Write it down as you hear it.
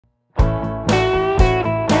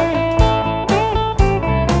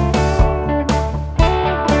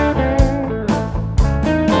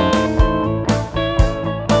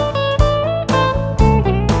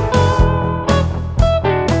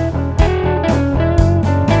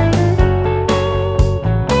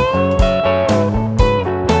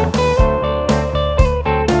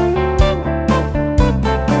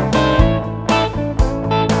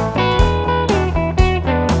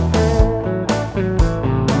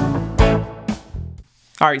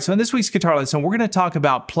All right, so in this week's guitar lesson, we're going to talk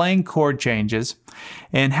about playing chord changes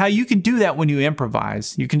and how you can do that when you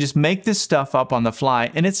improvise. You can just make this stuff up on the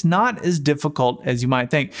fly, and it's not as difficult as you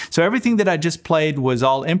might think. So everything that I just played was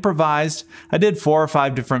all improvised. I did 4 or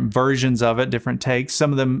 5 different versions of it, different takes.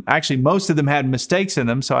 Some of them, actually most of them had mistakes in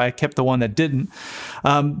them, so I kept the one that didn't.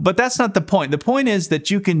 But that's not the point. The point is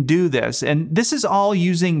that you can do this, and this is all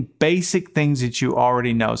using basic things that you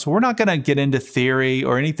already know. So we're not going to get into theory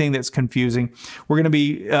or anything that's confusing. We're going to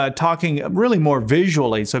be talking really more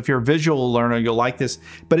visually. So if you're a visual learner, you'll like this.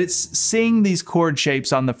 But it's seeing these chord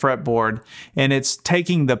shapes on the fretboard, and it's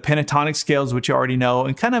taking the pentatonic scales, which you already know,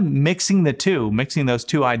 and kind of mixing those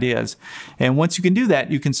two ideas. And once you can do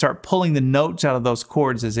that, you can start pulling the notes out of those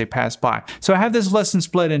chords as they pass by. So I have this lesson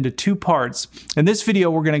split into 2 parts. In this video,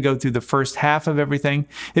 we're going to go through the first half of everything.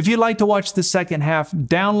 If you'd like to watch the second half,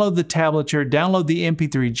 download the tablature, download the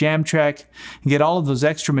MP3 jam track, and get all of those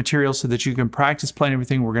extra materials so that you can practice playing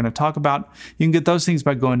everything we're going to talk about. You can get those things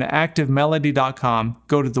by going to activemelody.com,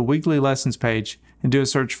 go to the weekly lessons page, and do a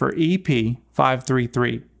search for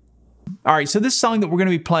EP533. All right, so this song that we're going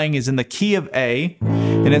to be playing is in the key of A,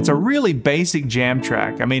 and it's a really basic jam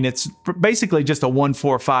track. I mean, it's basically just a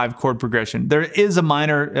 1-4-5 chord progression. There is a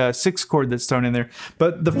minor 6th chord that's thrown in there,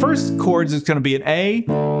 but the first chords is going to be an A,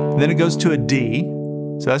 then it goes to a D.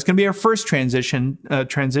 So that's going to be our first transition,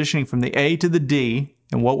 transitioning from the A to the D,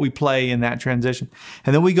 and what we play in that transition.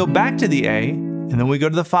 And then we go back to the A, and then we go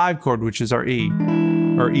to the 5 chord, which is our E,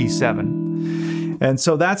 or E7. And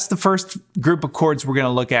so that's the first group of chords we're going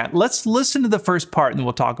to look at. Let's listen to the first part, and then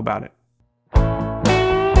we'll talk about it.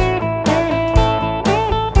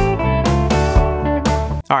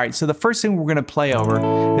 All right, so the first thing we're going to play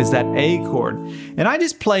over is that A chord. And I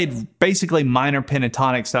just played basically minor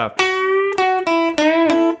pentatonic stuff.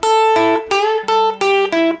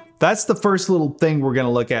 That's the first little thing we're going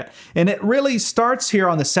to look at. And it really starts here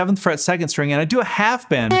on the 7th fret 2nd string, and I do a half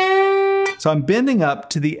bend. So I'm bending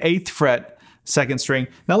up to the 8th fret 2nd string.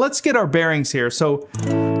 Now let's get our bearings here. So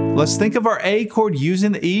let's think of our A chord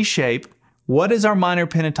using the E shape. What is our minor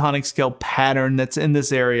pentatonic scale pattern that's in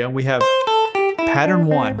this area? We have pattern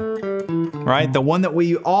 1, right? The one that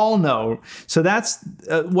we all know. So that's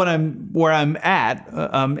where I'm at.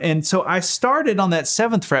 And so I started on that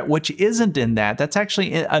 7th fret, which isn't in that. That's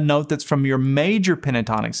actually a note that's from your major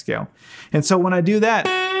pentatonic scale. And so when I do that,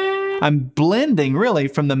 I'm blending really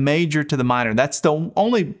from the major to the minor. That's the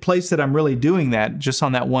only place that I'm really doing that, just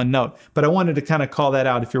on that one note. But I wanted to kind of call that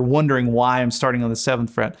out if you're wondering why I'm starting on the 7th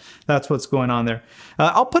fret. That's what's going on there.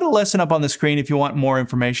 I'll put a lesson up on the screen if you want more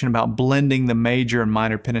information about blending the major and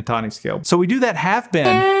minor pentatonic scale. So we do that half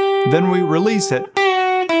bend, then we release it,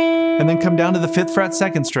 and then come down to the 5th fret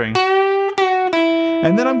 2nd string.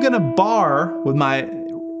 And then I'm going to bar with my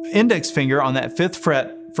index finger on that 5th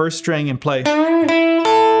fret 1st string and play.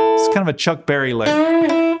 It's kind of a Chuck Berry lick.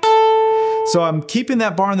 So I'm keeping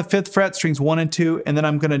that bar on the 5th fret, strings 1 and 2, and then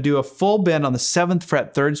I'm going to do a full bend on the 7th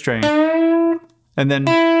fret 3rd string. And then,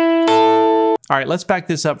 all right, let's back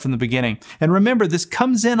this up from the beginning. And remember, this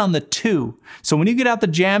comes in on the 2. So when you get out the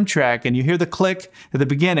jam track and you hear the click at the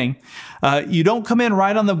beginning, you don't come in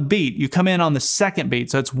right on the beat. You come in on the 2nd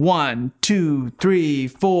beat. So it's 1, 2, 3,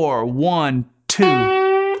 4, 1, 2.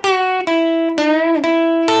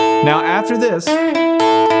 Now after this,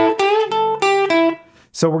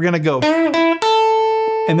 so we're going to go,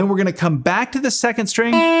 and then we're going to come back to the 2nd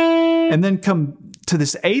string, and then come to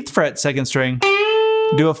this 8th fret 2nd string,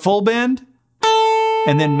 do a full bend,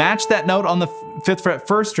 and then match that note on the 5th fret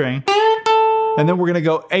 1st string, and then we're going to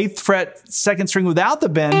go 8th fret 2nd string without the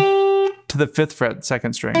bend to the 5th fret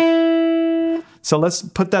 2nd string. So let's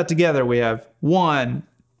put that together. We have 1,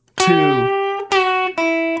 2,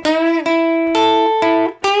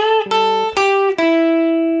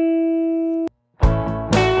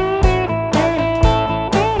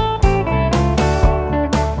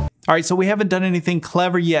 all right, so we haven't done anything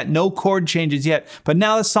clever yet, no chord changes yet, but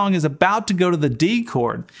now the song is about to go to the D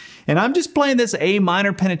chord. And I'm just playing this A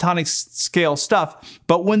minor pentatonic scale stuff,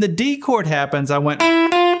 but when the D chord happens, I went,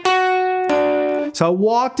 so I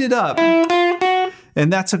walked it up.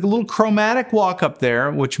 And that's a little chromatic walk up there,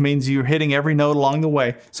 which means you're hitting every note along the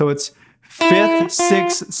way. So it's 5th,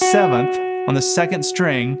 6th, 7th on the 2nd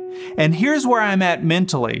string. And here's where I'm at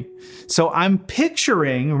mentally. So I'm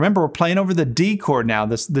picturing, remember we're playing over the D chord now.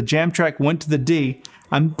 The jam track went to the D.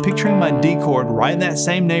 I'm picturing my D chord right in that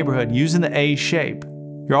same neighborhood using the A shape.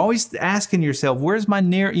 You're always asking yourself, where's my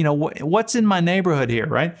what's in my neighborhood here,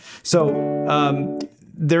 right? So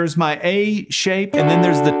there's my A shape, and then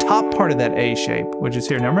there's the top part of that A shape, which is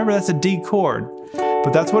here. Now remember, that's a D chord,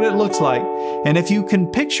 but that's what it looks like. And if you can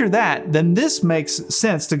picture that, then this makes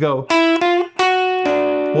sense to go.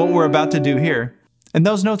 what we're about to do here. And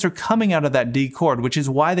those notes are coming out of that D chord, which is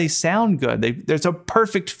why they sound good. There's a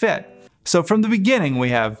perfect fit. So from the beginning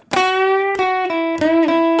we have,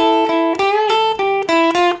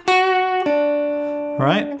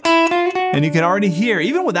 right? And you can already hear,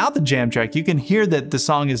 even without the jam track, you can hear that the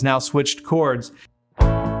song is now switched chords.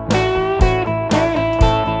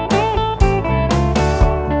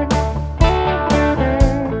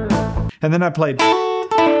 And then I played a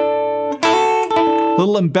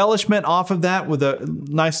little embellishment off of that with a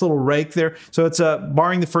nice little rake there. So it's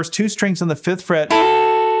barring the first 2 strings on the 5th fret,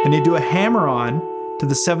 and you do a hammer on to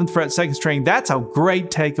the 7th fret 2nd string. That's a great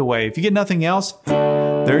takeaway. If you get nothing else,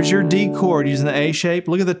 there's your D chord using the A shape.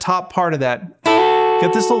 Look at the top part of that.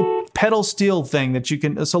 Got this little pedal steel thing that you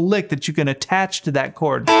can, it's a lick that you can attach to that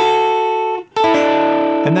chord.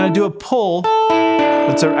 And then I do a pull.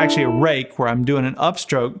 It's actually a rake where I'm doing an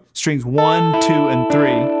upstroke, strings 1, 2, and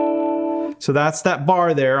 3. So that's that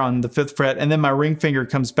bar there on the 5th fret, and then my ring finger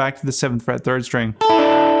comes back to the 7th fret 3rd string.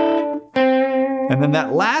 And then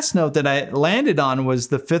that last note that I landed on was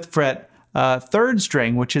the 5th fret 3rd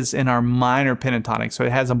string, which is in our minor pentatonic, so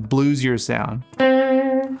it has a bluesier sound.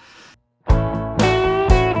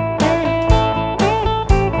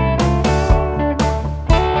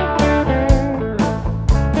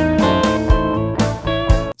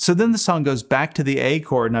 So then the song goes back to the A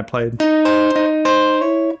chord, and I played.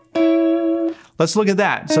 Let's look at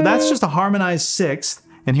that. So that's just a harmonized 6th,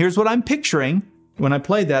 and here's what I'm picturing when I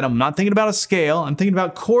played that. I'm not thinking about a scale, I'm thinking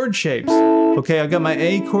about chord shapes. Okay, I've got my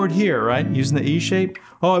A chord here, right? Using the E shape.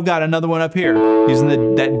 Oh, I've got another one up here,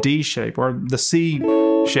 using that D shape, or the C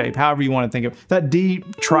shape, however you want to think of it. That D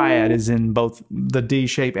triad is in both the D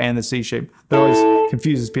shape and the C shape. That always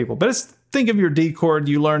confuses people. But just think of your D chord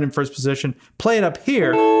you learned in first position, play it up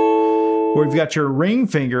here, where you've got your ring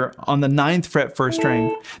finger on the 9th fret 1st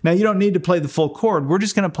string. Now you don't need to play the full chord. We're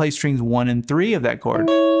just gonna play strings 1 and 3 of that chord.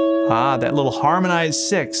 Ah, that little harmonized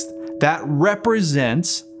 6th, that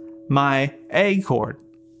represents my A chord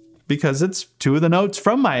because it's 2 of the notes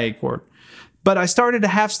from my A chord. But I started a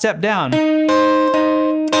half step down and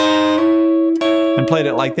played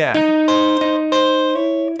it like that.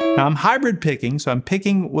 Now I'm hybrid picking, so I'm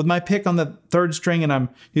picking with my pick on the 3rd string and I'm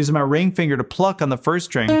using my ring finger to pluck on the 1st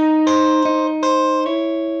string.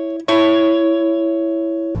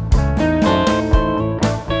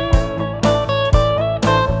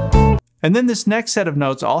 And then this next set of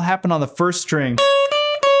notes all happen on the 1st string.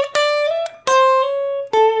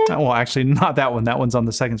 Well, actually not that one, that one's on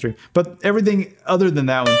the 2nd string. But everything other than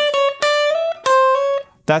that one,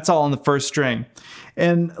 that's all on the 1st string.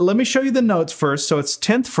 And let me show you the notes first. So it's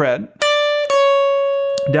 10th fret,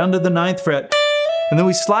 down to the 9th fret, and then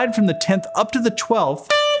we slide from the 10th up to the 12th,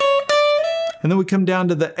 and then we come down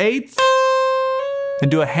to the 8th,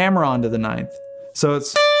 and do a hammer on to the 9th. So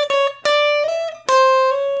it's,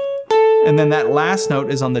 and then that last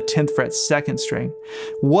note is on the 10th fret 2nd string.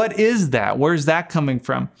 What is that? Where's that coming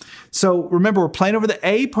from? So remember, we're playing over the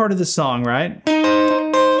A part of the song, right?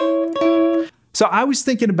 So I was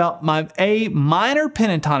thinking about my A minor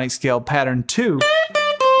pentatonic scale pattern 2,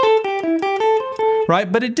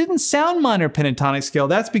 right? But it didn't sound minor pentatonic scale.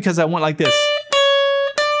 That's because I went like this.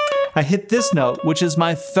 I hit this note, which is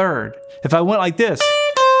my 3rd. If I went like this,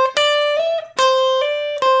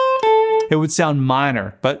 it would sound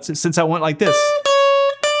minor, but since I went like this,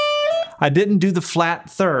 I didn't do the flat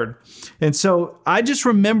 3rd. And so I just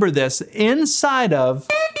remember this inside of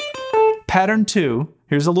pattern 2.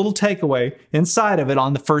 Here's a little takeaway. Inside of it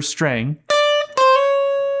on the 1st string,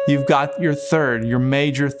 you've got your 3rd, your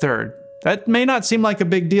major 3rd. That may not seem like a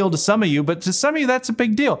big deal to some of you, but to some of you that's a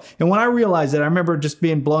big deal. And when I realized it, I remember just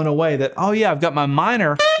being blown away that, oh yeah, I've got my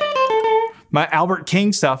minor, my Albert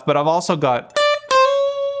King stuff, but I've also got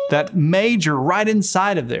that major right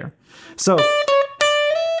inside of there. So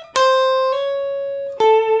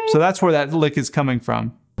that's where that lick is coming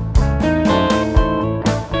from.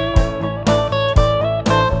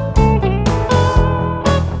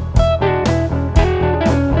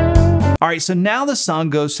 All right, so now the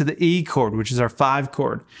song goes to the E chord, which is our 5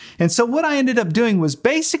 chord. And so what I ended up doing was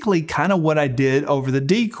basically kind of what I did over the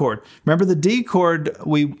D chord. Remember the D chord,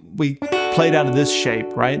 we played out of this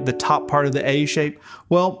shape, right? The top part of the A shape.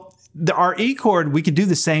 Well, our E chord, we could do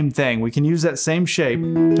the same thing. We can use that same shape.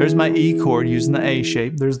 There's my E chord using the A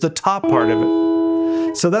shape. There's the top part of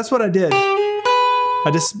it. So that's what I did. I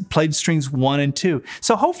just played strings 1 and 2.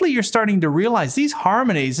 So hopefully you're starting to realize these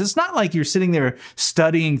harmonies, it's not like you're sitting there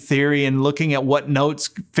studying theory and looking at what notes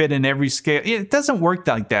fit in every scale. It doesn't work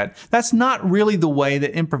like that. That's not really the way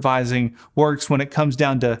that improvising works when it comes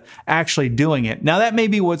down to actually doing it. Now that may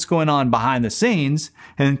be what's going on behind the scenes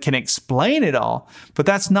and can explain it all, but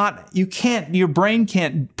that's not, your brain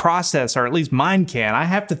can't process, or at least mine can. I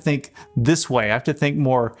have to think this way. I have to think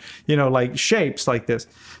more, like shapes like this.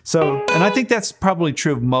 So, and I think that's probably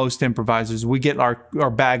true of most improvisers. We get our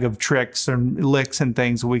bag of tricks and licks and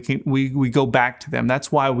things. We go back to them.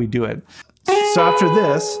 That's why we do it. So after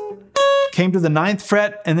this, came to the 9th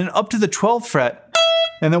fret and then up to the 12th fret.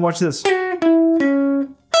 And then watch this.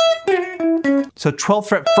 So 12th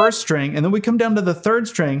fret 1st string, and then we come down to the 3rd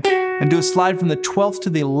string and do a slide from the 12th to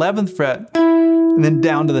the 11th fret and then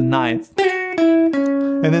down to the 9th.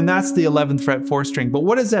 And then that's the 11th fret 4th string. But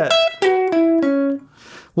what is that?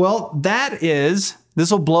 Well, this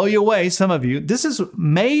will blow you away, some of you. This is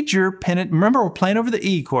major pentatonic. Remember, we're playing over the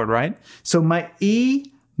E chord, right? So my E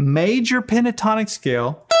major pentatonic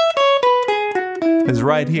scale is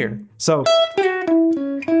right here. So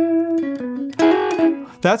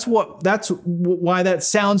that's why that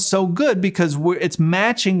sounds so good, because it's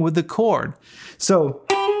matching with the chord. So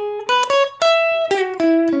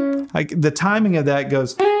the timing of that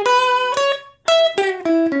goes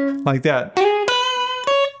like that.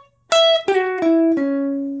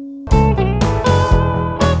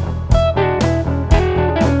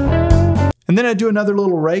 And then I do another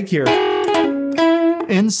little rake here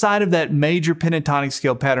inside of that major pentatonic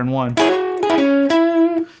scale, pattern 1.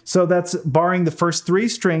 So that's barring the first 3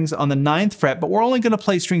 strings on the 9th fret, but we're only going to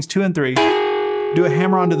play strings 2 and 3. Do a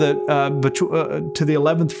hammer onto the to the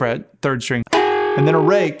 11th fret, 3rd string, and then a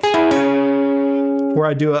rake where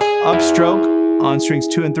I do an upstroke on strings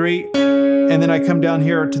 2 and 3, and then I come down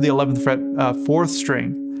here to the 11th fret, 4th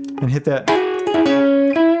string, and hit that.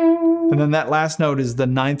 And then that last note is the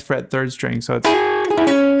 9th fret 3rd string. So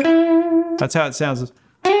that's how it sounds.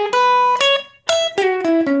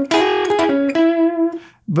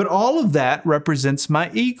 But all of that represents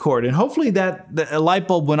my E chord. And hopefully a light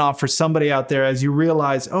bulb went off for somebody out there as you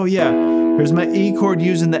realize, oh yeah, here's my E chord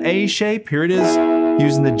using the A shape. Here it is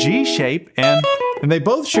using the G shape. And they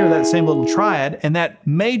both share that same little triad. And that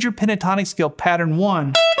major pentatonic scale, pattern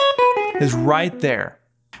 1, is right there.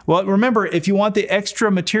 Well, remember, if you want the extra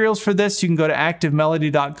materials for this, you can go to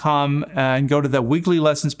activemelody.com and go to the weekly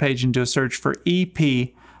lessons page and do a search for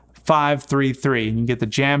EP533. And you get the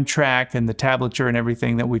jam track and the tablature and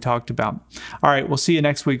everything that we talked about. All right, we'll see you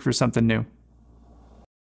next week for something new.